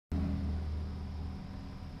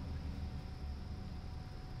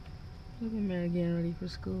Look at Mary getting ready for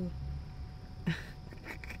school.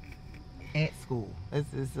 At school.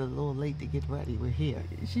 It's a little late to get ready. We're here.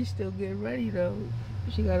 She's still getting ready though.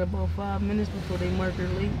 She got about 5 minutes before they mark her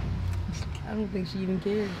late. I don't think she even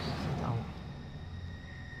cares. She don't.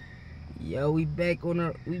 Yo, we back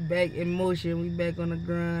in motion. We back on the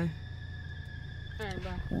grind. Alright,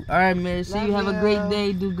 bye. Alright, Mary. See, you have a great Love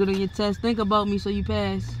day. Do good on your test. Think about me so you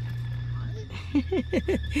pass.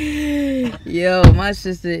 Yo, my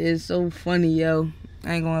sister is so funny, yo.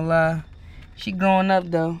 I ain't gonna lie. She growing up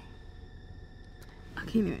though.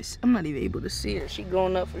 I'm not even able to see her. She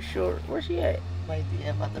growing up for sure. Where's she at? Right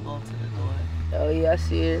there, about to go to the door. Oh yeah, I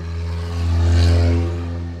see her.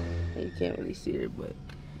 You can't really see her, but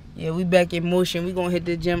yeah, we back in motion. We gonna hit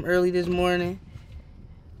the gym early this morning.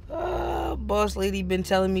 Boss lady been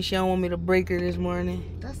telling me she don't want me to break her this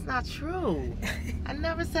morning. That's not true. I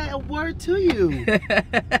never said a word to you.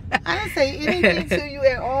 I didn't say anything to you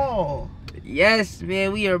at all. Yes,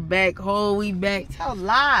 man, we are back whole. We back. Tell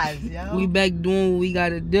lies, yo. We back doing what we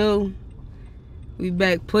gotta do. We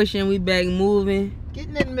back pushing. We back moving. Get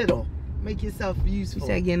in that middle. Make yourself useful. You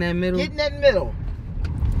said get in that middle. Get in that middle.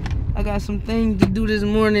 I got some things to do this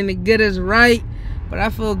morning to get us right, but I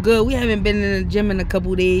feel good. We haven't been in the gym in a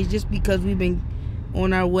couple days just because we've been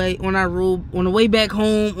on our way, on the way back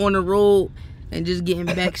home, on the road, and just getting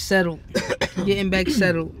back settled.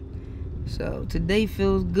 So today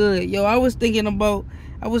feels good. Yo, I was thinking about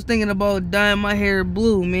dyeing my hair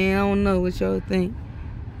blue, man. I don't know what y'all think.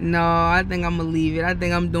 No, I think I'm gonna leave it. I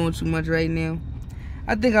think I'm doing too much right now.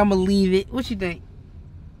 I think I'm gonna leave it. What you think?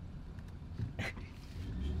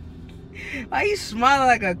 Why you smiling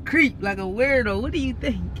like a creep, like a weirdo? What do you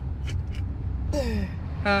think?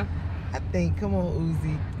 Huh? I think, come on,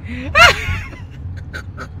 Uzi.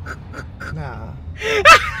 Nah.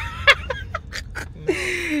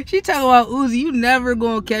 She talking about Uzi. You never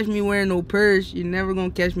gonna catch me wearing no purse. You never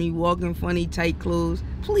gonna catch me walking funny tight clothes.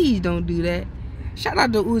 Please don't do that. Shout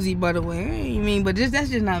out to Uzi, by the way. I mean, but that's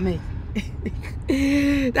just not me.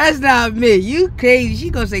 That's not me. You crazy. She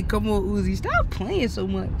gonna say, come on, Uzi. Stop playing so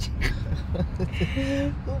much.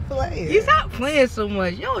 Who playing? You stop playing so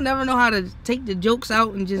much. You don't never know how to take the jokes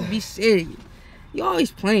out and just be serious. You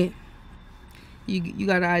always playing. You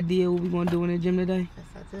got an idea what we gonna do in the gym today? Yes,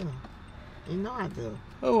 I do. You know I do.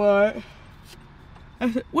 Oh, alright.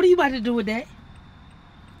 What are you about to do with that?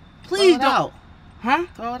 Please Throw it don't. out. Huh?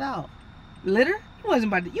 Throw it out. Litter? You wasn't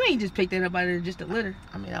about to. You ain't just picked that up out of just a litter.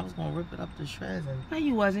 I mean, I was gonna rip it up to shreds and No,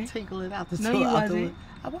 you wasn't. tinkle it out. No, you wasn't.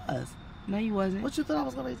 I was. No, you wasn't. What you thought I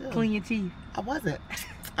was gonna do? Clean your teeth. I wasn't.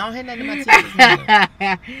 I don't have nothing in my teeth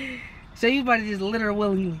this morning. So you about to just litter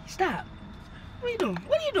willingly. Stop. What are you doing?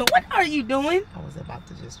 What are you doing? What are you doing? I was about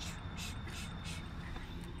to just.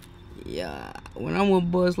 Yeah, when I'm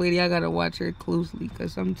with boss lady, I gotta watch her closely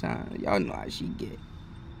because sometimes y'all know how she get.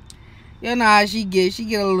 Y'all know how she get. She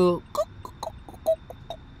get a little.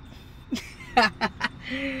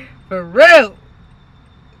 For real.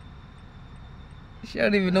 She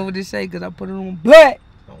don't even know what to say because I put it on black.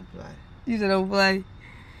 Don't play. You said don't play.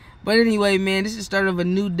 But anyway, man, this is the start of a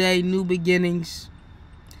new day, new beginnings.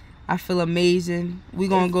 I feel amazing. We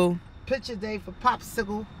gonna go. Picture day for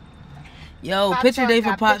Popsicle. Yo, picture day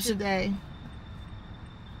for Pops. Picture day.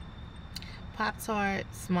 Pop-Tart,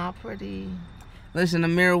 small pretty. Listen,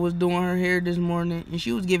 Amira was doing her hair this morning, and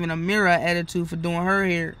she was giving Amira an attitude for doing her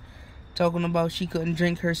hair, talking about she couldn't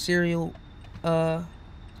drink her cereal,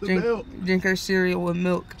 drink her cereal with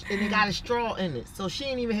milk. And it got a straw in it, so she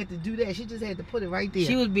didn't even have to do that. She just had to put it right there.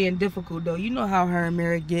 She was being difficult though. You know how her and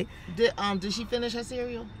Amira get. Did she finish her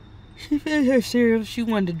cereal? She finished her cereal. She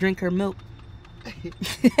wanted to drink her milk.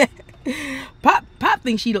 Pop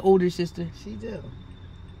thinks she the older sister. She do.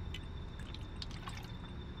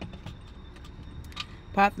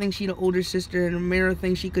 Pop thinks she the older sister, and Amira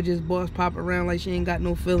thinks she could just boss Pop around like she ain't got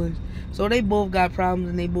no feelings. So they both got problems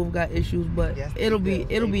and they both got issues, but Yes, it'll be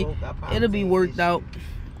worked out.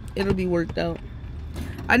 It'll be worked out.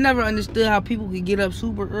 I never understood how people could get up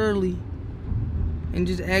super early and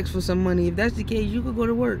just ask for some money. If that's the case, you could go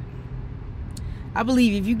to work. I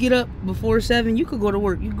believe if you get up before 7, you could go to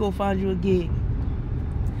work. You could go find you a gig.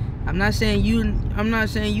 I'm not saying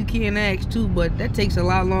you can't ask too, but that takes a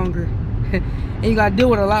lot longer. And you gotta deal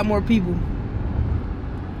with a lot more people.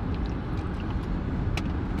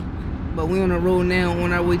 But we on the road now,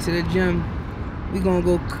 on our way to the gym. We gonna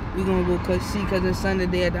go see cousin son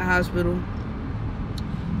today at the hospital.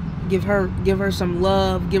 Give her some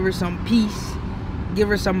love, give her some peace, give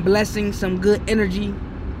her some blessings, some good energy.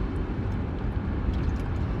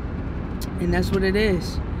 And that's what it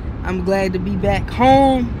is. I'm glad to be back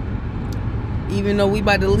home. Even though we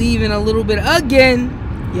about to leave in a little bit again.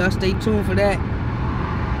 Y'all stay tuned for that.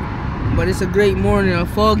 But it's a great morning, a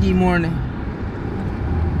foggy morning.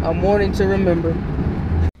 A morning to remember.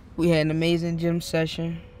 We had an amazing gym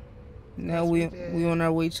session. Now we on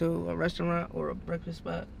our way to a restaurant or a breakfast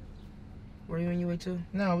spot. Where are you on your way to?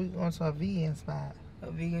 No, we going to a vegan spot.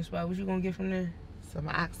 A vegan spot? What you gonna get from there? Some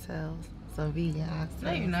oxtails. Some vegan oxtails.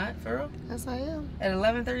 No, you're not, for real? Yes, I am. At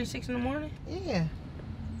 11:36 in the morning? Yeah.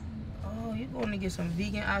 Oh, you're going to get some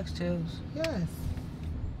vegan oxtails. Yes.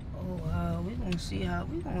 Oh, wow. We're going to see how...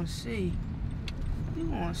 We're going to see. We're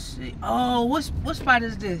going to see. Oh, what spot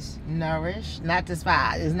is this? Nourish. Not the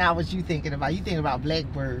spot. It's not what you thinking about. You thinking about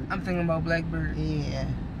Blackbird. I'm thinking about Blackbird. Yeah.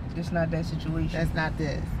 It's not that situation. That's not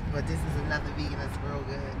this. But this is another vegan that's real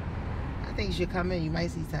good. I think you should come in. You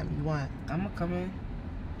might see something you want. I'm going to come in.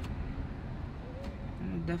 I'm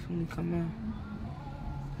going to definitely come in.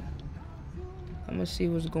 I'm going to see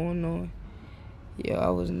what's going on. Yo, I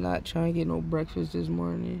was not trying to get no breakfast this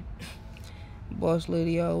morning. Boss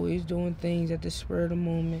lady always doing things at the spur of the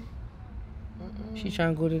moment. She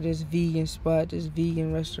trying to go to this vegan spot, this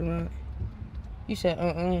vegan restaurant. You said, I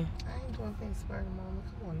ain't doing things spur of the moment.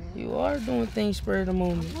 Come on, man. You are doing things spur of the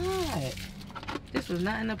moment. What? This was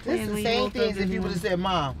not in the plan. This is when the you same woke thing up as if you would have said,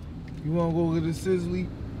 Mom, you want to go get a sizzly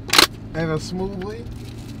and a smoothie?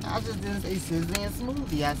 I just didn't say sizzly and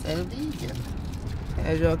smoothie. I said a vegan.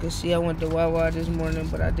 As y'all can see, I went to Wawa this morning,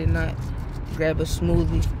 but I did not grab a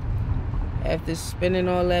smoothie. After spending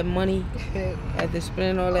all that money,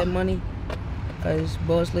 because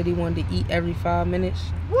boss lady wanted to eat every 5 minutes.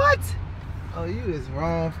 What? Oh, you is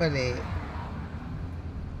wrong for that.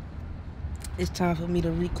 It's time for me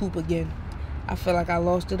to recoup again. I feel like I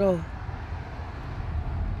lost it all.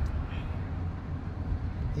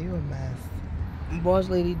 You a mess. Boss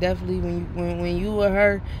lady, definitely, when you with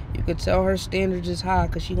her, you could tell her standards is high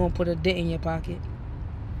because she gonna put a dent in your pocket.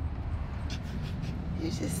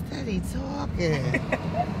 You just steady talking.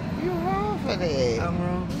 You wrong for that. I'm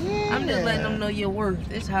wrong. Yeah. I'm just letting them know your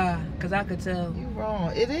worth. It's high, because I could tell. You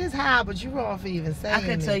wrong. It is high, but you wrong for even saying I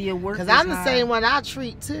could tell your worth is because I'm high. the same one I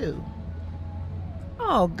treat too.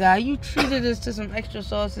 Oh, God, you treated us to some extra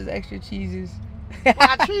sauces, extra cheeses. Well,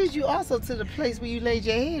 I treated you also to the place where you laid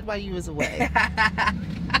your head while you was away.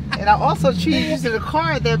 And I also treated you to the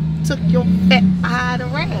car that took your fat hide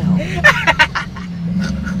around.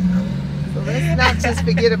 So let's not just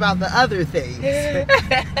forget about the other things.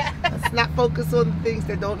 Let's not focus on the things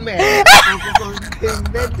that don't matter. Let's focus on the things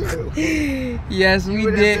that do. Yes, we You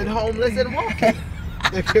would did. have been homeless and walking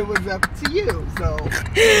if it was up to you. So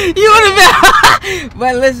You would have been.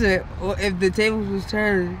 But listen, if the tables was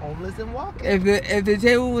turned, homeless and walking. if the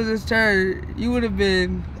table was turned, you would have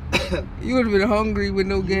been hungry with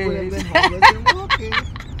no gas. You would have been homeless and walking.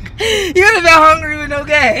 You would have been hungry with no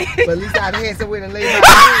gas. But at least I'd had somewhere to lay my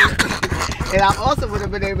head. And I also would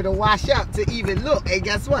have been able to wash up to even look. And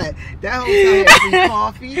guess what? That hotel had free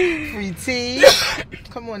coffee, free tea.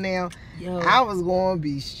 Come on now. Yo, I was going to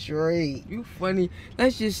be straight. you funny.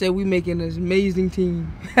 Let's just say we making an amazing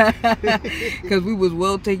team. Because we was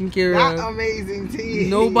well taken care Not of. amazing tea.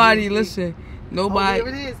 Nobody, listen. Nobody. Oh,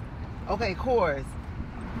 here it is. Okay, chorus.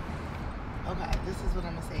 Okay, this is what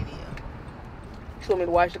I'm going to say to you. You want me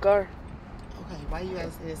to wash the car? Okay, why you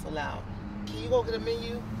gotta say this so loud? Can you go get a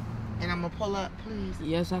menu? And I'm gonna pull up, please.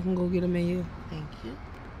 Yes, I can go get a menu. Thank you.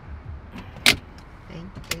 Thank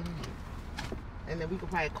you. And then we could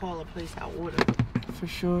probably call a place I order. For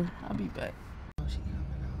sure. I'll be back. Oh, she coming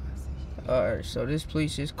out. I see she Alright, so this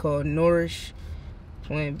place is called Nourish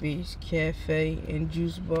Plant-Based Cafe and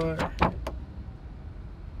Juice Bar.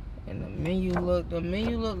 And the menu look,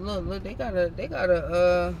 they got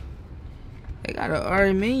an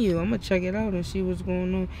alright menu. I'm gonna check it out and see what's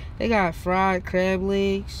going on. They got fried crab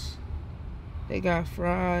legs. They got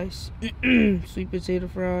fries, sweet potato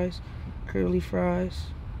fries, curly fries.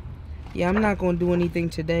 Yeah, I'm not gonna do anything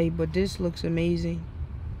today, but this looks amazing.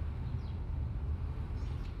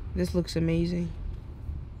 This looks amazing.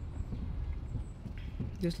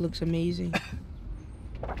 This looks amazing.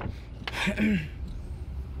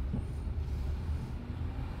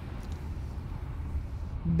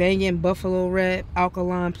 Banging buffalo wrap,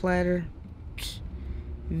 alkaline platter,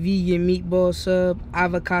 vegan meatball sub,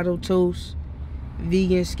 avocado toast,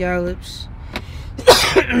 vegan scallops.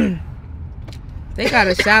 They got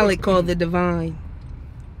a salad called the Divine,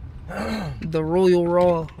 the Royal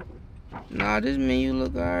Raw. Nah, this menu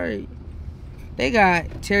look alright. They got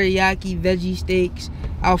teriyaki veggie steaks,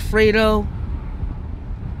 Alfredo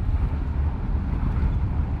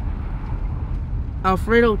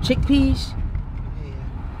chickpeas,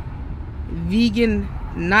 vegan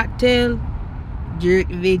knottail, jerk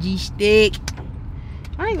veggie steak.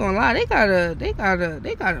 I ain't gonna lie, they got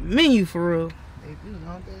a menu for real. They do,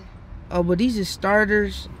 don't they? Oh, but these are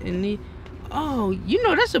starters and the. Oh, you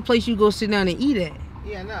know that's a place you go sit down and eat at.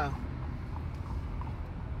 Yeah, no.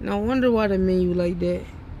 No wonder why the menu like that.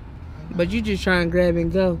 But you just try and grab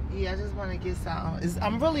and go. Yeah, I just want to get some.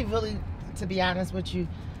 I'm really, to be honest with you,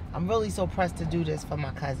 I'm really so pressed to do this for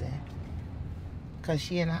my cousin. Because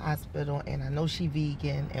she in the hospital, and I know she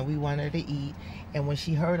vegan, and we want her to eat. And when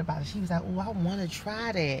she heard about it, she was like, oh, I want to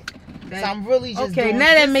try that. So I'm really just okay,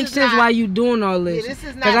 now that makes sense why you doing all this. Yeah, this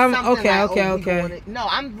is not something okay. Like, no,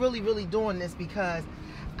 I'm really doing this because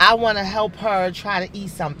I want to help her try to eat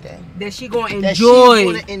something that she gonna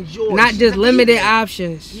enjoy, not she's just limited vegan.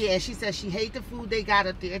 Options. Yeah, she said she hate the food they got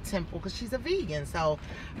up there at Temple because she's a vegan. So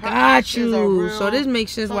her got you. Are real, so this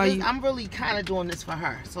makes sense why you. I'm really kind of doing this for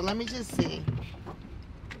her. So let me just see.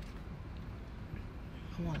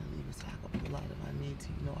 I want to leave it so I can pull out if I need to.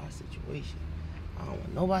 You know our situation. I don't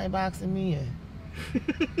want nobody boxing me in.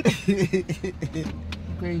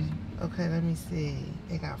 Crazy. Okay, let me see.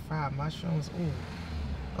 They got fried mushrooms. Ooh.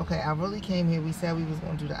 Okay, I really came here. We said we was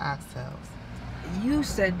gonna do the oxtails. You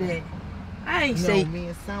said that. I ain't no, say. Me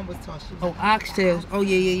and Son was talking. Oh, oxtails. Oh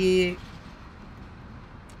yeah.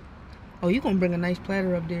 Oh, you gonna bring a nice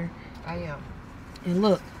platter up there? I am. And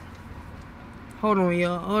look. Hold on,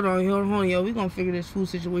 y'all. Hold on, y'all. We gonna figure this food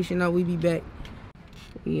situation out. We be back.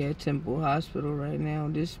 We at Temple Hospital right now.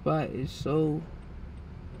 This spot is so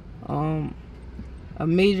a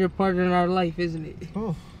major part in our life, isn't it?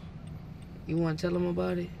 Ooh. You want to tell them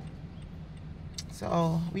about it?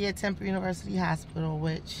 So we at Temple University Hospital,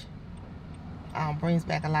 which brings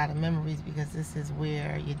back a lot of memories because this is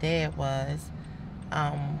where your dad was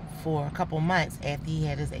for a couple months after he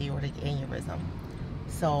had his aortic aneurysm.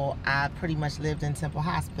 So I pretty much lived in Temple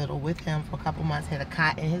Hospital with him for a couple months, had a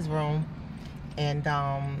cot in his room, and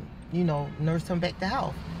you know, nursed him back to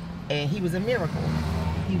health. And he was a miracle.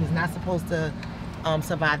 He was not supposed to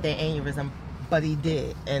survive that aneurysm, but he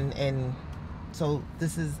did. And so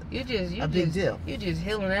this is a big deal. You're just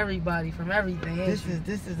healing everybody from everything. This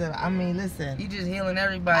is I mean, listen. You just healing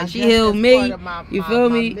everybody. She healed me. You feel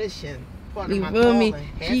me? Mission. You feel me?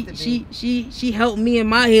 She helped me in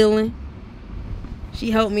my healing. She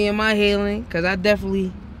helped me in my healing because I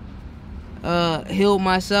definitely healed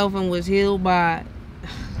myself and was healed by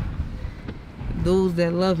those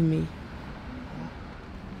that love me.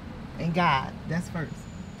 And God, that's first.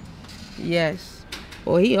 Yes.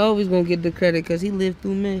 Well, he always gonna get the credit because he lived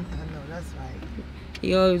through me. I know, that's right.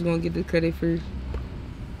 He always gonna get the credit first.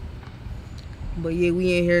 But yeah,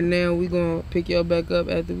 we in here now. We gonna pick y'all back up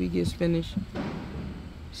after we get finished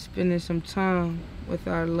spending some time with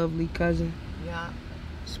our lovely cousin. Yeah.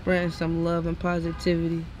 Spreading some love and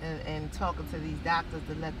positivity. And talking to these doctors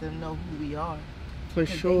to let them know who we are. For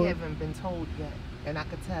sure. They haven't been told yet, and I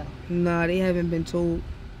could tell. Nah, they haven't been told.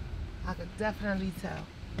 I could definitely tell.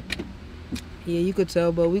 Yeah, you could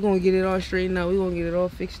tell, but we're going to get it all straightened out. We're going to get it all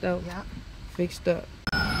fixed out. Yeah. Fixed up.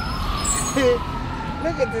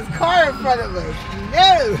 Look at this car in front of us.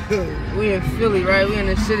 No! We in Philly, right? We in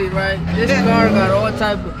the city, right? This car got all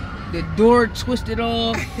type of... The door twisted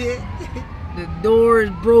off. The door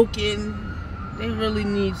is broken. They really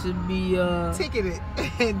need to be... ticketed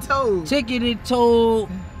and towed. Ticketed, towed.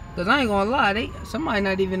 Because I ain't going to lie, somebody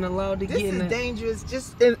not even allowed to get in there. This is dangerous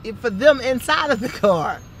just for them inside of the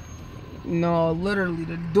car. No, literally,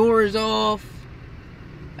 the door is off.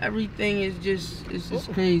 Everything is just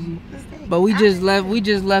crazy. But we just left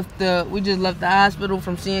the hospital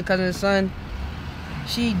from seeing cousin's son.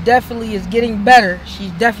 She definitely is getting better.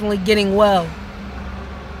 She's definitely getting well.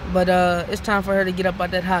 But it's time for her to get up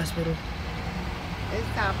out that hospital. It's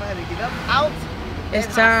time for her to get up out. It's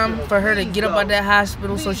time for her to get up out that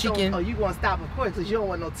hospital so she can. Oh, you gonna stop, of course, because you don't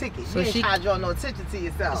want no ticket. So you ain't trying to draw no attention to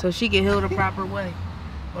yourself. So she can heal the proper way.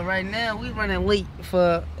 But right now we running late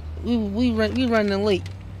for we running late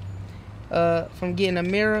from getting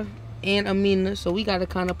Amira and Amina. So we gotta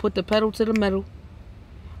kind of put the pedal to the metal.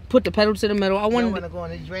 Put the pedal to the metal. I want to go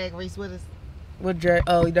on a drag race with us. What drag?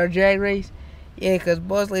 Oh, our drag race. Yeah, cause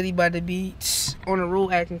boss lady about to be on the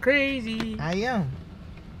road acting crazy. I am.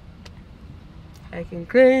 Acting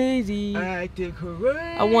crazy. Acting crazy.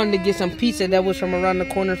 I wanted to get some pizza that was from around the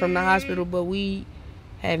corner from the hospital, but we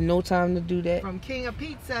have no time to do that. From King of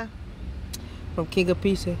Pizza. From King of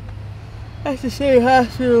Pizza. That's the same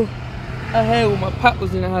hospital I had when my pop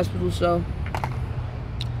was in the hospital, so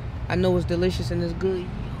I know it's delicious and it's good.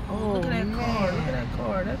 Oh, look at that car. Look at that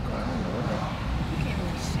car. That car. I don't know what that. You can't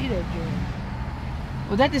even see that joint.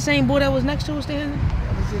 Was that the same boy that was next to us standing?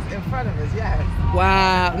 That was just in front of us, yes.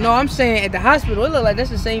 Wow. No, I'm saying at the hospital. It looked like that's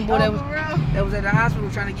the same boy that was at the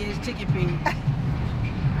hospital trying to get his ticket paid.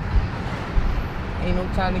 Ain't no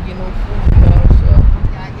time to get no food, y'all. So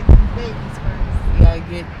Gotta get these babies first. you gotta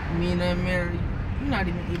get me and that Mary. You're not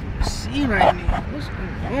even able to see right now. What's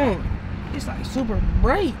going on? It's like super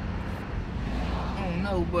bright. I don't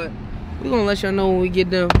know, but we're gonna let y'all know when we get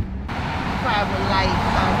them. You probably would like, you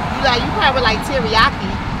probably would like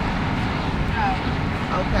teriyaki.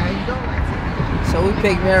 Okay, you don't like teriyaki. So we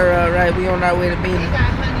picked Mary up, right? We on our way to They meeting.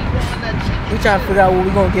 got honey walnut chicken. We trying to figure out what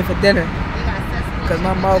we gonna get for dinner. They got sesame Cause my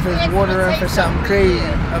chicken. mouth Just is ask watering them to for take something some crazy.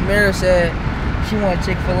 here. Amira said she want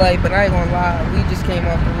Chick-fil-A, but I ain't gonna lie, we just came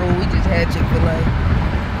off the road. We just had Chick-fil-A,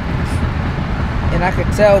 and I could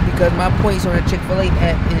tell because my points on the Chick-fil-A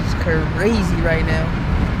app is crazy right now.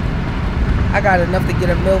 I got enough to get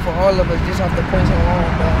a meal for all of us just off the points alone,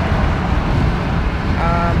 but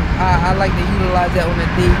I like to utilize that on the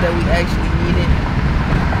days that we actually need it.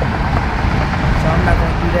 So I'm not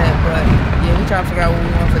gonna do that, but yeah, we trying to figure out what we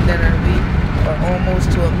want for dinner. We are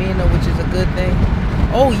almost to a meal, which is a good thing.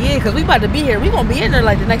 Oh yeah, cause we about to be here. We gonna be in there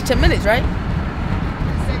like the next 10 minutes, right? 6:26.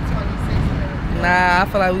 Nah, I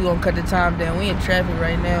feel like we gonna cut the time down. We in traffic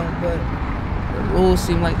right now, but the roads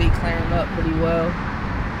seem like they clearing up pretty well.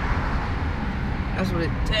 That's what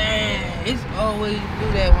it. Dang, it's always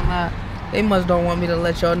do that when they must don't want me to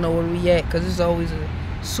let y'all know where we at, cause it's always a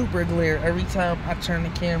super glare every time I turn the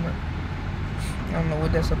camera. I don't know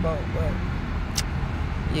what that's about, but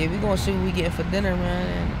yeah, we gonna see what we getting for dinner, man.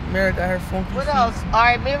 And Mary got her funky What feet. else? All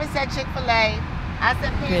right, Mary said Chick-fil-A. I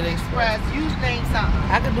said Panda Express. You name something.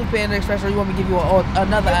 I could do Panda Express, or you want me to give you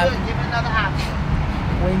another option? Give me another option.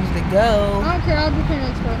 Wings to go. I don't care. I'll do Panda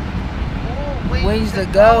Express. Ooh, Wings to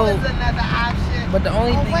go. is another option. But the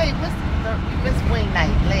only thing. Wait, we missed wing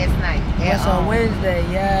night last night. What's on Wednesday?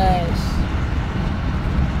 Yes.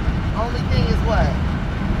 Only thing is what?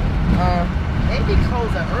 They be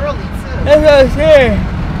closing early too. That's what I'm saying.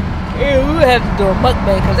 Yeah, we would have to do a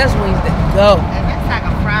mukbang because that's Wings to go. And that's like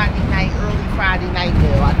a Friday night, early Friday night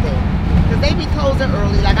meal, I think. Because they be closing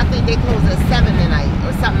early. Like I think they close at 7 tonight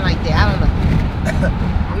or something like that. I don't know.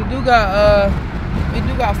 We do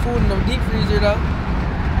got food in the deep freezer though.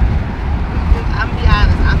 I'm be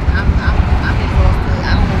honest, I'm exhausted.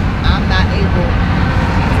 I'm not able to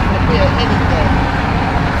prepare anything.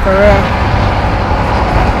 For real.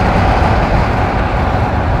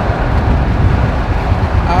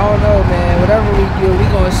 I don't know, man. Whatever we do, we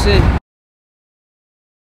gonna see.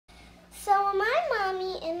 So when my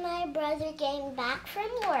mommy and my brother came back from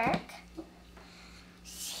work,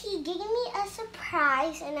 he gave me a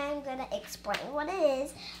surprise, and I'm gonna explain what it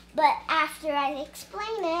is. But after I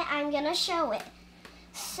explain it, I'm gonna show it.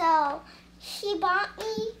 So he bought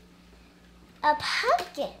me a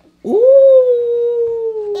pumpkin.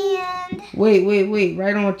 Ooh. And Wait.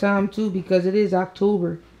 Right on time too, because it is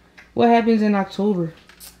October. What happens in October?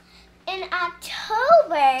 in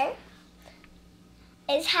October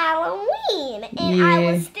is Halloween. And Yeah. I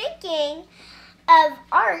was thinking of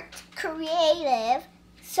art, creative,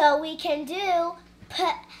 so we can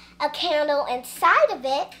put a candle inside of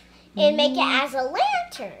it and make it as a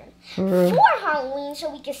lantern for Halloween, so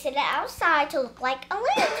we can sit it outside to look like a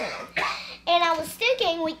lantern. And I was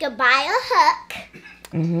thinking we could buy a hook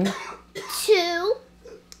to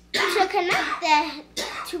connect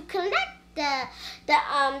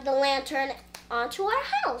the lantern onto our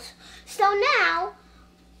house. So now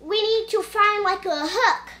we need to find like a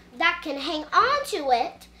hook that can hang onto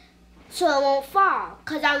it so it won't fall.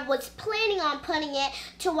 Because I was planning on putting it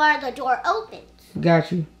to where the door opens.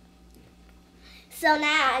 Got you. So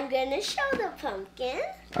now I'm going to show the pumpkin.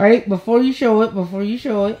 All right, before you show it. Yeah.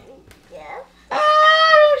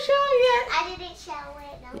 Don't show it yet. I didn't show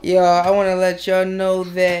it. No. Y'all, I want to let y'all know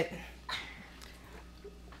that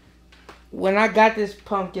when I got this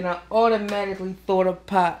pumpkin, I automatically thought of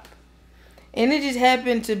Pop. And it just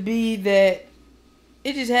happened to be that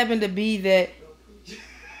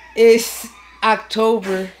it's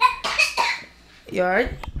October. You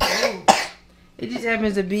alright? It just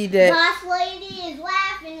happens to be that. Boss lady is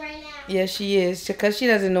laughing right now. Yeah, she is, because she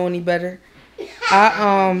doesn't know any better.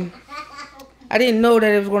 I didn't know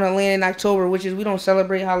that it was going to land in October, which is we don't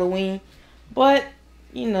celebrate Halloween. But,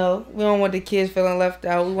 you know, we don't want the kids feeling left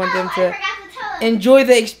out. We want them to enjoy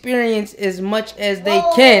the experience as much as they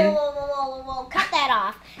can. Whoa. Cut that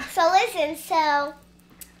off. So listen, so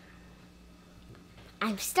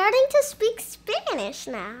I'm starting to speak Spanish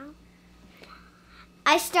now.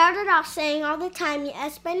 I started off saying all the time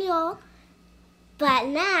Espanol, but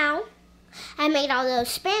now I made all those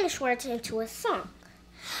Spanish words into a song.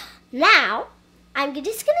 Now, I'm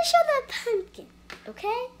just going to show the pumpkin,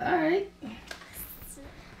 okay? All right.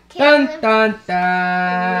 Can Dun, dun,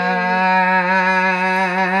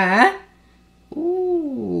 dun.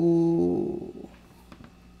 Ooh.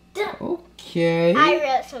 Okay. I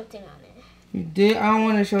wrote something on it. You did? I don't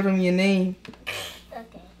want to show them your name.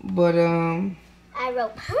 Okay. But, I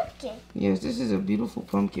wrote pumpkin. yes, this is a beautiful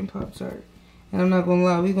pumpkin Pop-Tart. And I'm not going to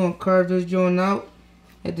lie, we're going to carve this joint out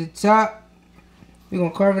at the top. We're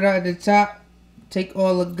going to carve it out at the top. Take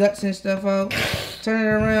all the guts and stuff out. Turn it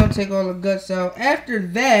around, take all the guts out. After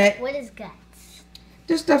that... What is guts?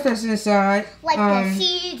 The stuff that's inside. Like the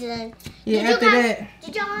seeds and... Yeah, after that,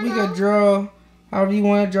 we could draw however you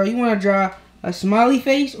want to draw. You want to draw a smiley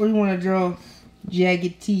face or you want to draw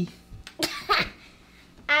jagged teeth?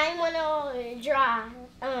 I want to draw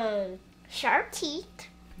sharp teeth.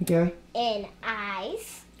 Okay. And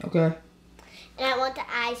eyes. Okay. And I want the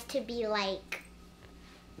eyes to be like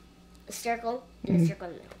a circle and a circle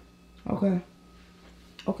in the middle. Okay.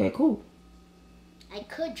 Okay, cool. I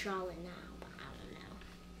could draw it now, but I don't know.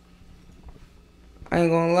 I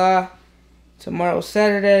ain't gonna lie. Tomorrow's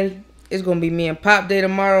Saturday. It's gonna be me and Pop Day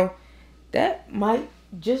tomorrow. That might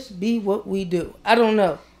just be what we do. I don't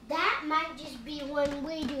know. That might just be when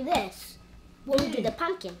we do this. When we do the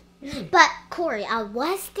pumpkin. But, Corey, I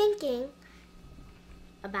was thinking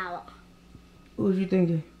about... What was you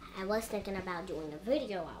thinking? I was thinking about doing a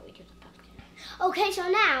video while we do the pumpkin. Okay, so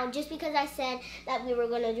now, just because I said that we were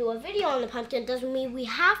going to do a video on the pumpkin doesn't mean we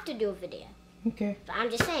have to do a video. Okay. But I'm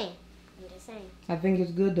just saying. I think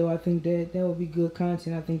it's good, though. I think that would be good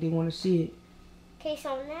content. I think they want to see it. Okay,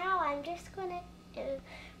 so now I'm just going to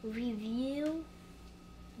review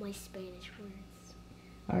my Spanish words.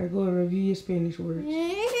 All right, go ahead, review your Spanish words.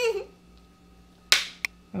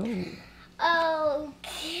 Oh.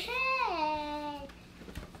 Okay.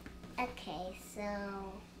 Okay,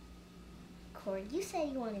 so Corey, you said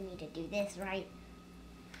you wanted me to do this, right?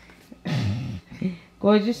 Go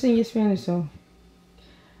ahead, just sing your Spanish song.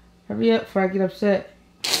 Hurry up before I get upset.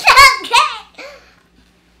 Okay.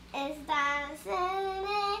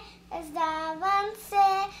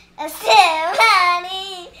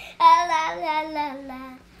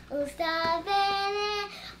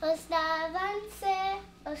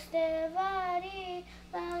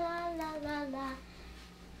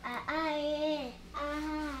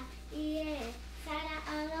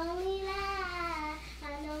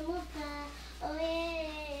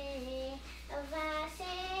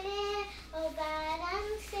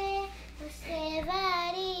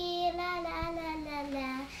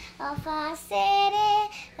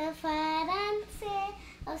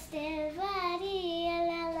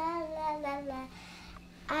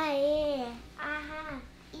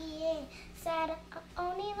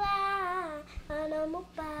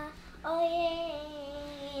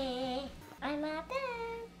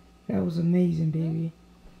 That was amazing, baby.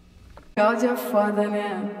 God, you're father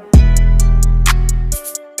now.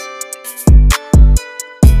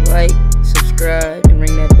 Like, subscribe.